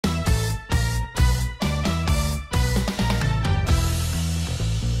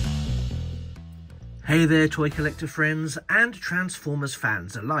Hey there, toy collector friends and Transformers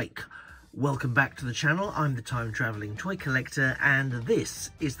fans alike. Welcome back to the channel. I'm the time-travelling toy collector, and this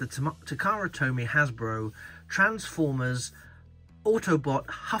is the Takara Tomy Hasbro Transformers Autobot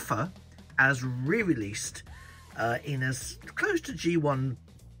Huffer, as re-released in as close to G1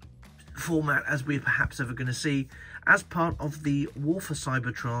 format as we're perhaps ever going to see, as part of the War for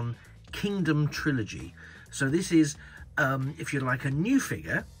Cybertron Kingdom trilogy. So this is, if you like, a new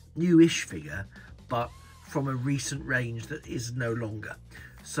figure, newish figure, but from a recent range that is no longer.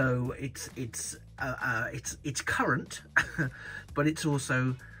 So it's current, but it's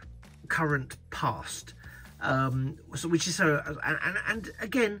also current past. So which is so, and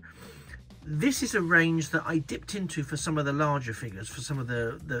again, this is a range that I dipped into for some of the larger figures, for some of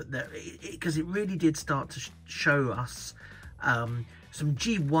because it really did start to show us some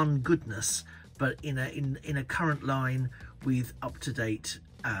G1 goodness, but in a current line with up-to-date,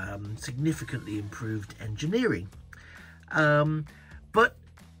 significantly improved engineering. But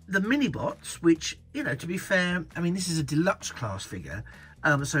the minibots, which, you know, to be fair, I mean, this is a deluxe class figure,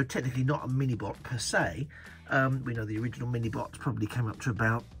 so technically not a minibot per se. We know the original minibots probably came up to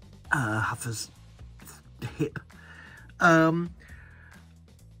about Huffer's hip, but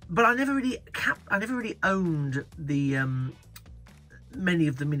I never really owned the many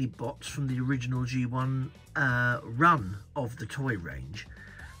of the minibots from the original G1 run of the toy range.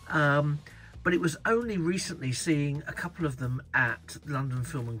 But it was only recently seeing a couple of them at London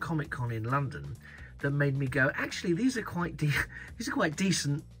Film and Comic Con in London that made me go, actually, these are quite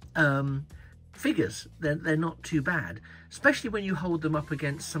decent figures. They're not too bad, especially when you hold them up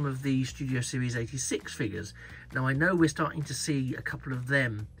against some of the Studio Series 86 figures. Now, I know we're starting to see a couple of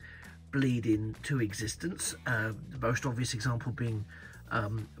them bleed into existence. The most obvious example being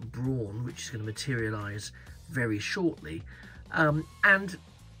Brawn, which is going to materialise very shortly, and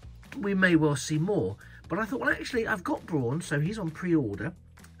we may well see more. But I thought, well, actually, I've got Brawn, so he's on pre-order.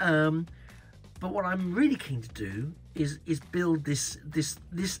 But what I'm really keen to do is build this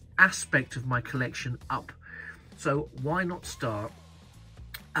aspect of my collection up. So why not start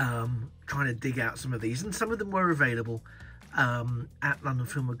trying to dig out some of these? And some of them were available at London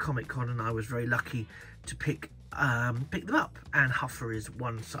Film and Comic Con, and I was very lucky to pick them up. And Huffer is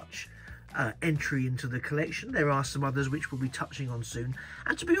one such entry into the collection. There are some others which we'll be touching on soon,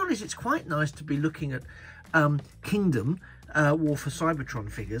 and to be honest, it's quite nice to be looking at Kingdom War for Cybertron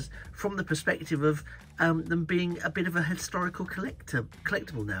figures from the perspective of them being a bit of a historical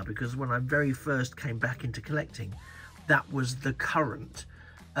collectible now, because when I very first came back into collecting, that was the current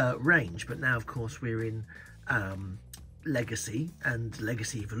range. But now, of course, we're in Legacy and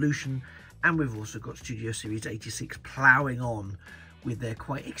Legacy Evolution, and we've also got Studio Series 86 ploughing on with their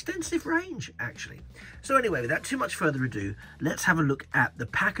quite extensive range, actually. So anyway, without too much further ado, let's have a look at the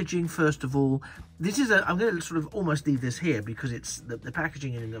packaging first of all. This is I'm going to sort of almost leave this here because it's the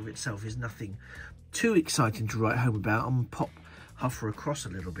packaging in and of itself is nothing too exciting to write home about. I'm going to pop Huffer across a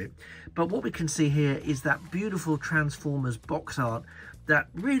little bit. But what we can see here is that beautiful Transformers box art that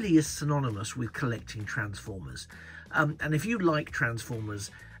really is synonymous with collecting Transformers. And if you like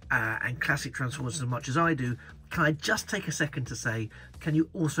Transformers and classic Transformers as much as I do, can I just take a second to say, can you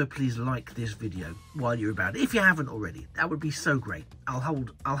also please like this video while you're about it? If you haven't already, that would be so great. I'll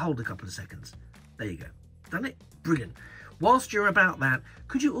hold a couple of seconds. There you go. Done it? Brilliant. Whilst you're about that,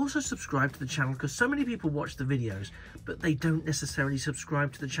 could you also subscribe to the channel? Because so many people watch the videos, but they don't necessarily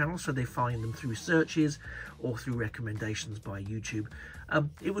subscribe to the channel, so they find them through searches or through recommendations by YouTube.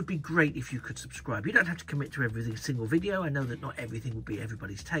 It would be great if you could subscribe. You don't have to commit to every single video. I know that not everything will be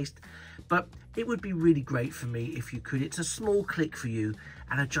everybody's taste, but it would be really great for me if you could. It's a small click for you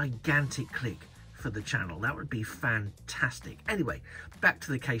and a gigantic click for the channel. That would be fantastic. Anyway, back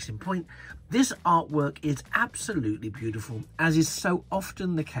to the case in point. This artwork is absolutely beautiful, as is so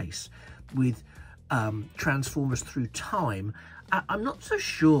often the case with Transformers through time. I'm not so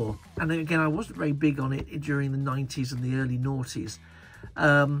sure, and again, I wasn't very big on it during the 90s and the early noughties,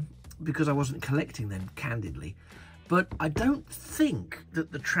 because I wasn't collecting them, candidly. But I don't think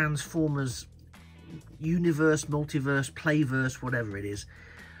that the Transformers universe, multiverse, playverse, whatever it is,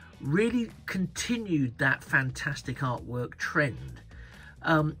 really continued that fantastic artwork trend.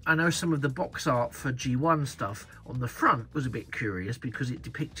 I know some of the box art for G1 stuff on the front was a bit curious because it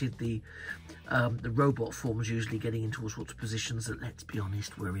depicted the robot forms usually getting into all sorts of positions that, let's be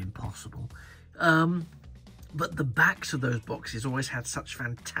honest, were impossible. But the backs of those boxes always had such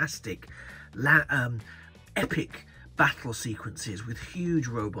fantastic, epic battle sequences with huge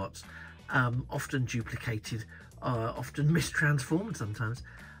robots, often duplicated, often mistransformed sometimes,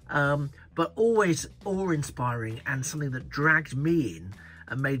 but always awe-inspiring and something that dragged me in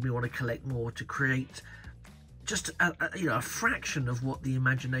and made me want to collect more, to create just a fraction of what the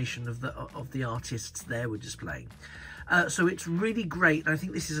imagination of the artists there were displaying. So it's really great, and I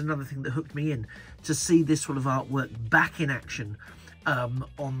think this is another thing that hooked me in, to see this sort of artwork back in action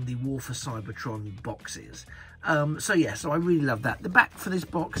on the War for Cybertron boxes. So yeah, so I really love that. The back for this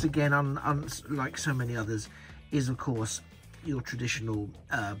box, again, unlike so many others, is of course your traditional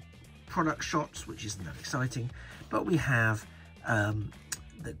product shots, which isn't that exciting, but we have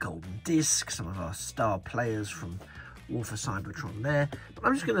the golden disc, some of our star players from War for Cybertron there. But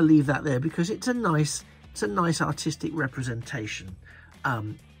I'm just going to leave that there because it's a nice artistic representation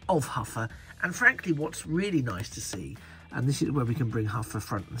of Huffer. And frankly, what's really nice to see, and this is where we can bring Huffer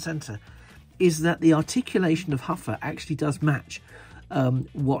front and centre, is that the articulation of Huffer actually does match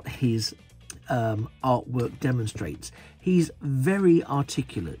what his artwork demonstrates. He's very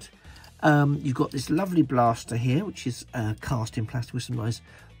articulate. You've got this lovely blaster here, which is cast in plastic with some nice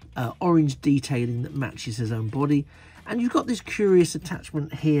orange detailing that matches his own body. And you've got this curious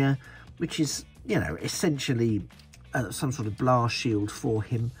attachment here, which is, you know, essentially some sort of blast shield for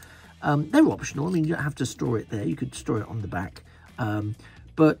him. They're optional. I mean, you don't have to store it there. You could store it on the back.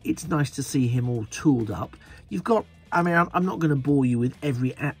 But it's nice to see him all tooled up. You've got, I mean, I'm not going to bore you with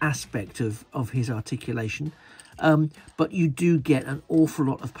every aspect of his articulation. But you do get an awful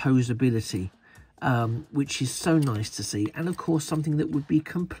lot of posability, which is so nice to see. And of course, something that would be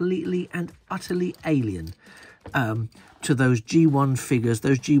completely and utterly alien to those G1 figures,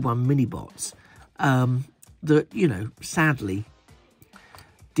 those G1 minibots, that, you know, sadly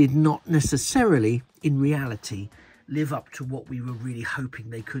did not necessarily, in reality, live up to what we were really hoping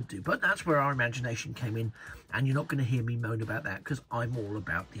they could do. But that's where our imagination came in, and you're not going to hear me moan about that because I'm all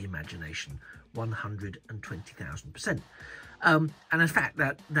about the imagination, 120,000%. And in fact,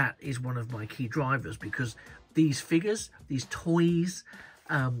 that is one of my key drivers, because these figures, these toys,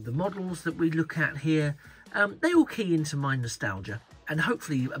 the models that we look at here, they all key into my nostalgia, and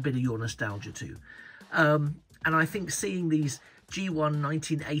hopefully a bit of your nostalgia too. And I think seeing these G1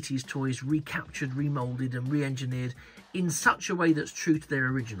 1980s toys recaptured, remoulded and re-engineered in such a way that's true to their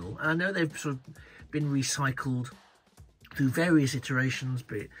original. And I know they've sort of been recycled through various iterations,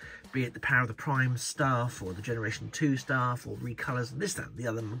 be it the Power of the Prime stuff or the Generation 2 stuff or recolours and this, that and the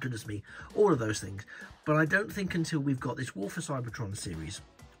other, goodness me, all of those things. But I don't think until we've got this War for Cybertron series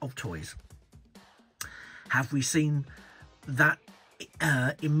of toys have we seen that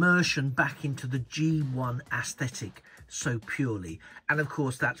immersion back into the G1 aesthetic so purely. And of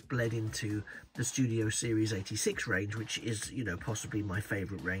course that's bled into the Studio Series 86 range, which is, you know, possibly my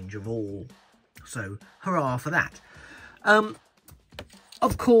favourite range of all. So hurrah for that.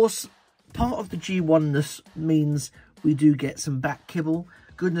 Of course, part of the G1-ness means we do get some back kibble.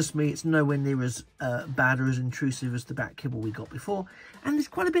 Goodness me, it's nowhere near as bad or as intrusive as the back kibble we got before. And there's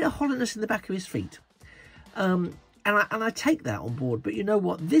quite a bit of hollowness in the back of his feet. And I take that on board. But you know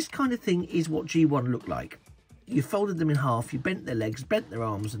what? This kind of thing is what G1 looked like. You folded them in half, you bent their legs, bent their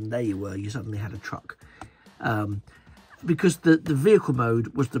arms, and there you were. You suddenly had a truck. Because the vehicle mode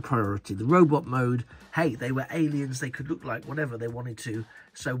was the priority. The robot mode, hey, they were aliens. They could look like whatever they wanted to.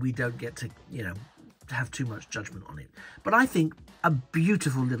 So we don't get to, you know, have too much judgment on it. But I think a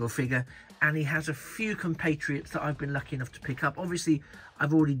beautiful little figure. And he has a few compatriots that I've been lucky enough to pick up. Obviously,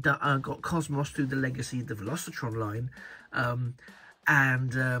 I've already got Cosmos through the legacy of the Velocitron line.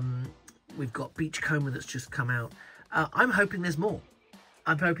 We've got Beachcomber that's just come out. I'm hoping there's more.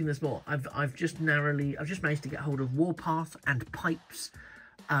 I've just managed to get hold of Warpath and Pipes,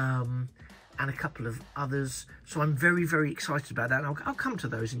 and a couple of others. So I'm very, very excited about that. And I'll come to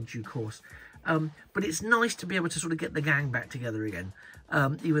those in due course. But it's nice to be able to sort of get the gang back together again,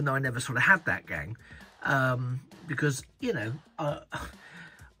 even though I never sort of had that gang, because, you know,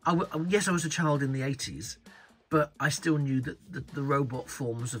 yes, I was a child in the 80s, but I still knew that the robot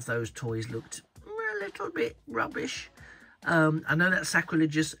forms of those toys looked a little bit rubbish. I know that's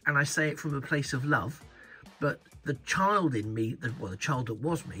sacrilegious, and I say it from a place of love, but the child in me, the child that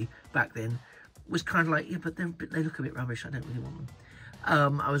was me back then, was kind of like, yeah, but they look a bit rubbish. I don't really want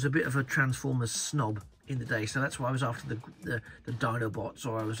them. I was a bit of a Transformers snob in the day, so that's why I was after the Dinobots,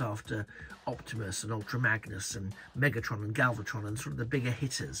 or I was after Optimus and Ultra Magnus and Megatron and Galvatron and sort of the bigger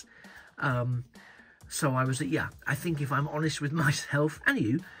hitters. So I was, yeah, I think if I'm honest with myself and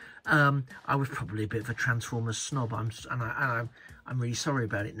you, I was probably a bit of a Transformers snob. I'm really sorry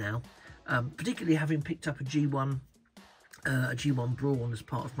about it now, particularly having picked up a G1 Brawn as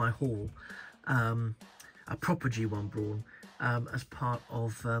part of my haul, a proper G1 Brawn. As part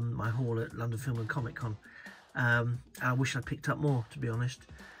of my haul at London Film and Comic Con. I wish I'd picked up more, to be honest.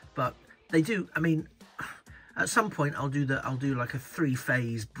 But they do, I mean, At some point, I'll do like a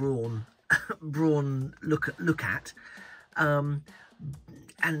 3-phase brawn look at, and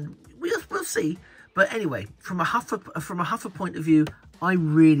we'll see. But anyway, from a Huffer point of view, I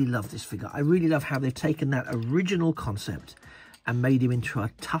really love this figure. I really love how they've taken that original concept and made him into a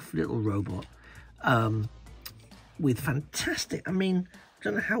tough little robot, with fantastic. I mean, I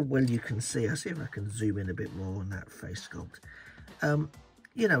don't know how well you can see. I'll see if I can zoom in a bit more on that face sculpt.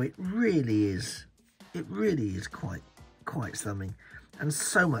 You know, it really is quite something, and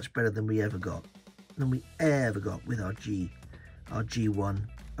so much better than we ever got with our G1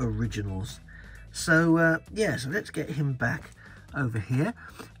 originals. So yeah, so let's get him back over here,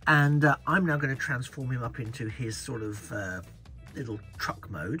 and I'm now going to transform him up into his sort of little truck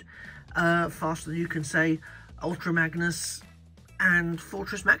mode, faster than you can say Ultra Magnus and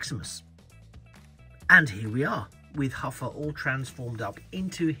Fortress Maximus. And here we are with Huffer all transformed up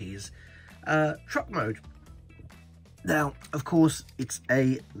into his truck mode. Now, of course, it's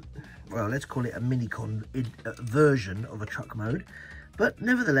well, let's call it a minicon version of a truck mode, but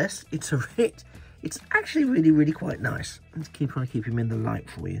nevertheless, it's actually really quite nice. Let's try to keep him in the light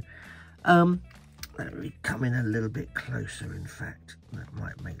for you. Let me come in a little bit closer, in fact. That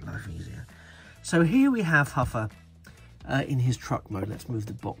might make life easier. So here we have Huffer in his truck mode. Let's move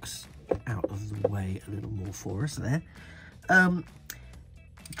the box out of the way a little more for us there.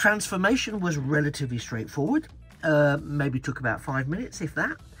 Transformation was relatively straightforward. Maybe took about 5 minutes, if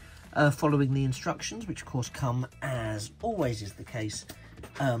that, following the instructions, which of course come, as always is the case,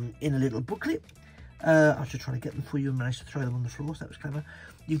 in a little booklet. I was just trying to get them for you and managed to throw them on the floor, so that was clever.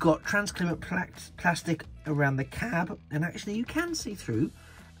 You've got transparent plastic around the cab, and actually you can see through,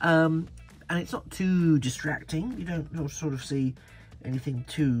 and it's not too distracting. You don't sort of see anything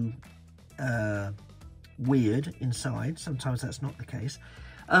too weird inside. Sometimes that's not the case.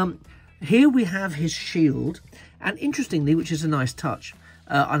 Here we have his shield, and interestingly, which is a nice touch,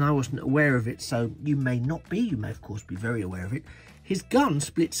 and I wasn't aware of it, so you may not be, you may of course be very aware of it, his gun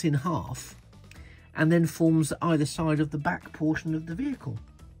splits in half and then forms either side of the back portion of the vehicle,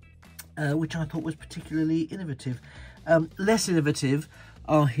 which I thought was particularly innovative. Less innovative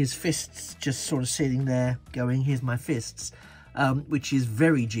are his fists just sort of sitting there going, here's my fists, which is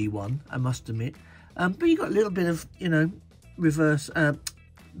very G1, I must admit. But you've got a little bit of, you know, reverse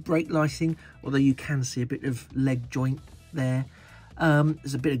brake lighting, although you can see a bit of leg joint there.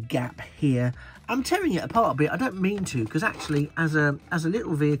 There's a bit of gap here. I'm tearing it apart a bit. I don't mean to, because actually, as a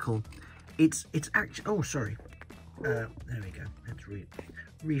little vehicle, it's actually. Oh, sorry. There we go. Let's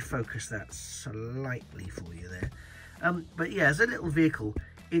refocus that slightly for you there. But yeah, as a little vehicle,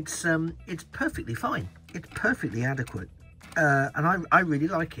 it's perfectly fine. It's perfectly adequate, and I really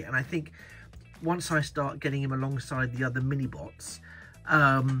like it. And I think once I start getting him alongside the other mini-bots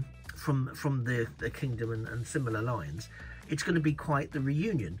from the Kingdom and similar lines, it's going to be quite the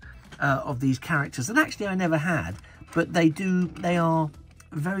reunion of these characters. And actually, I never had, but they are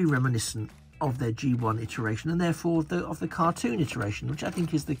very reminiscent of their G1 iteration, and therefore of the cartoon iteration, which I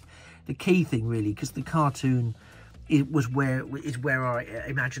think is the key thing, really, because the cartoon is where our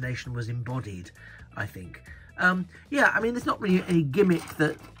imagination was embodied, I think. Yeah, I mean, there's not really any gimmick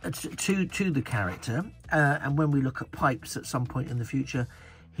that to the character, and when we look at Pipes at some point in the future,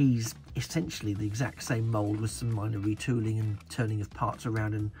 he's essentially the exact same mould with some minor retooling and turning of parts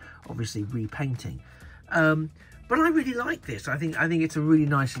around and obviously repainting. But I really like this. I think it's a really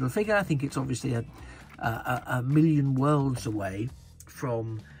nice little figure. I think it's obviously a million worlds away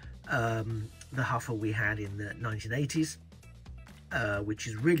from the Huffer we had in the 1980s, which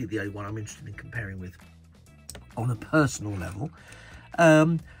is really the only one I'm interested in comparing with on a personal level.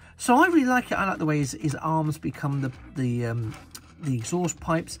 So I really like it. I like the way his arms become the exhaust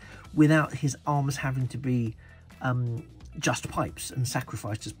pipes without his arms having to be just pipes and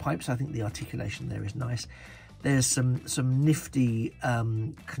sacrificed as pipes. I think the articulation there is nice. There's some nifty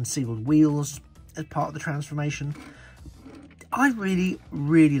concealed wheels as part of the transformation. I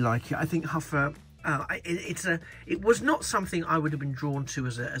really like it. I think Huffer, it was not something I would have been drawn to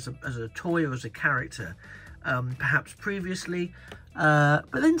as a toy or as a character, perhaps previously, but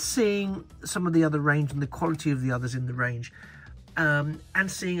then seeing some of the other range and the quality of the others in the range, and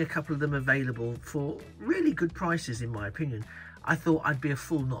seeing a couple of them available for really good prices, in my opinion, I thought I'd be a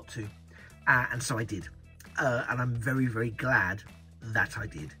fool not to, and so I did, and I'm very glad that I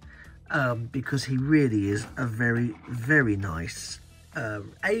did, because he really is a very nice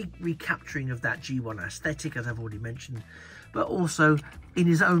recapturing of that G1 aesthetic, as I've already mentioned, but also in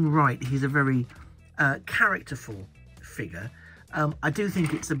his own right he's a very characterful figure. I do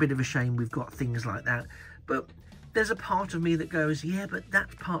think it's a bit of a shame we've got things like that, but there's a part of me that goes, yeah, but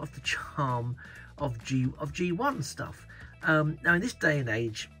that's part of the charm of G1 stuff. Now in this day and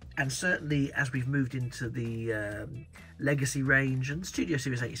age, and certainly as we've moved into the Legacy range and Studio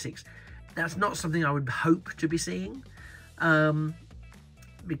Series 86, that's not something I would hope to be seeing,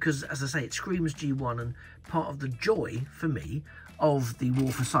 because as I say, it screams G1, and part of the joy for me of the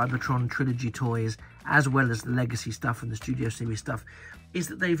War for Cybertron trilogy toys, as well as the Legacy stuff and the Studio Series stuff, is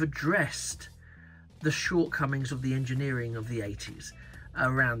that they've addressed the shortcomings of the engineering of the 80s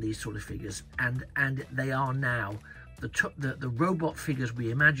around these sort of figures, and they are now the robot figures we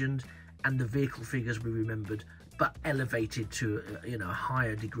imagined and the vehicle figures we remembered, but elevated to a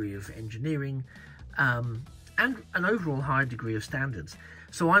higher degree of engineering and an overall higher degree of standards.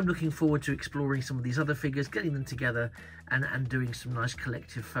 So I'm looking forward to exploring some of these other figures, getting them together and doing some nice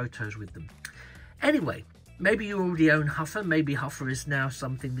collective photos with them. Anyway, maybe you already own Huffer. Maybe Huffer is now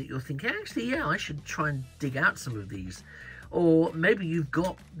something that you're thinking, actually, yeah, I should try and dig out some of these. Or maybe you've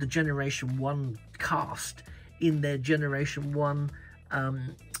got the Generation 1 cast in their Generation 1 formats.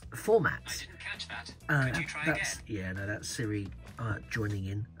 I didn't catch that. Could you try again? Yeah, no, that's Siri joining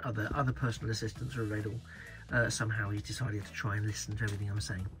in. Other personal assistants are available. Somehow he's decided to try and listen to everything I'm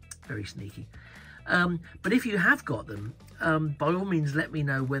saying. Very sneaky. But if you have got them, by all means let me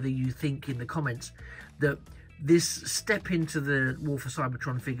know whether you think in the comments that this step into the War for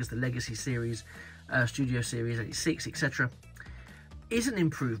Cybertron figures, the Legacy series, Studio Series 86, etc., is an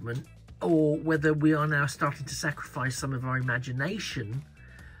improvement, or whether we are now starting to sacrifice some of our imagination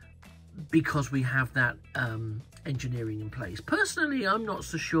because we have that engineering in place. Personally, I'm not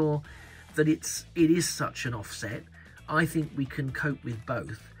so sure that it is such an offset. I think we can cope with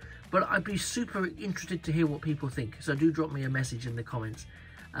both, but I'd be super interested to hear what people think, so do drop me a message in the comments.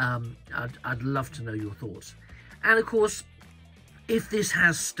 I'd love to know your thoughts. And of course, if this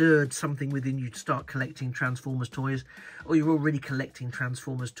has stirred something within you to start collecting Transformers toys, or you're already collecting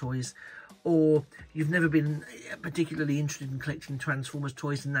Transformers toys, or you've never been particularly interested in collecting Transformers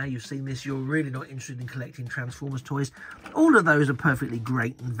toys and now you've seen this, you're really not interested in collecting Transformers toys, all of those are perfectly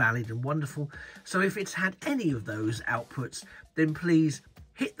great and valid and wonderful. So if it's had any of those outputs, then please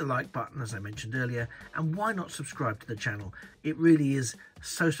hit the like button, as I mentioned earlier, and why not subscribe to the channel? It really is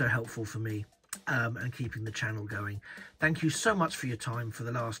so helpful for me and keeping the channel going. Thank you so much for your time for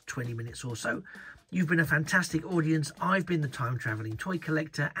the last 20 minutes or so. You've been a fantastic audience. I've been the Time Travelling Toy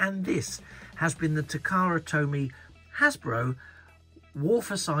Collector, and this has been the Takara Tomy Hasbro War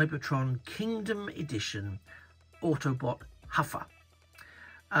for Cybertron Kingdom Edition Autobot Huffer.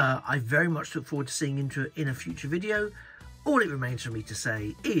 I very much look forward to seeing into it in a future video. All it remains for me to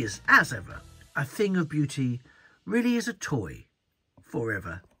say is, as ever, a thing of beauty really is a toy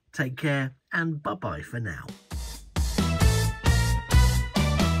forever. Take care, and bye-bye for now.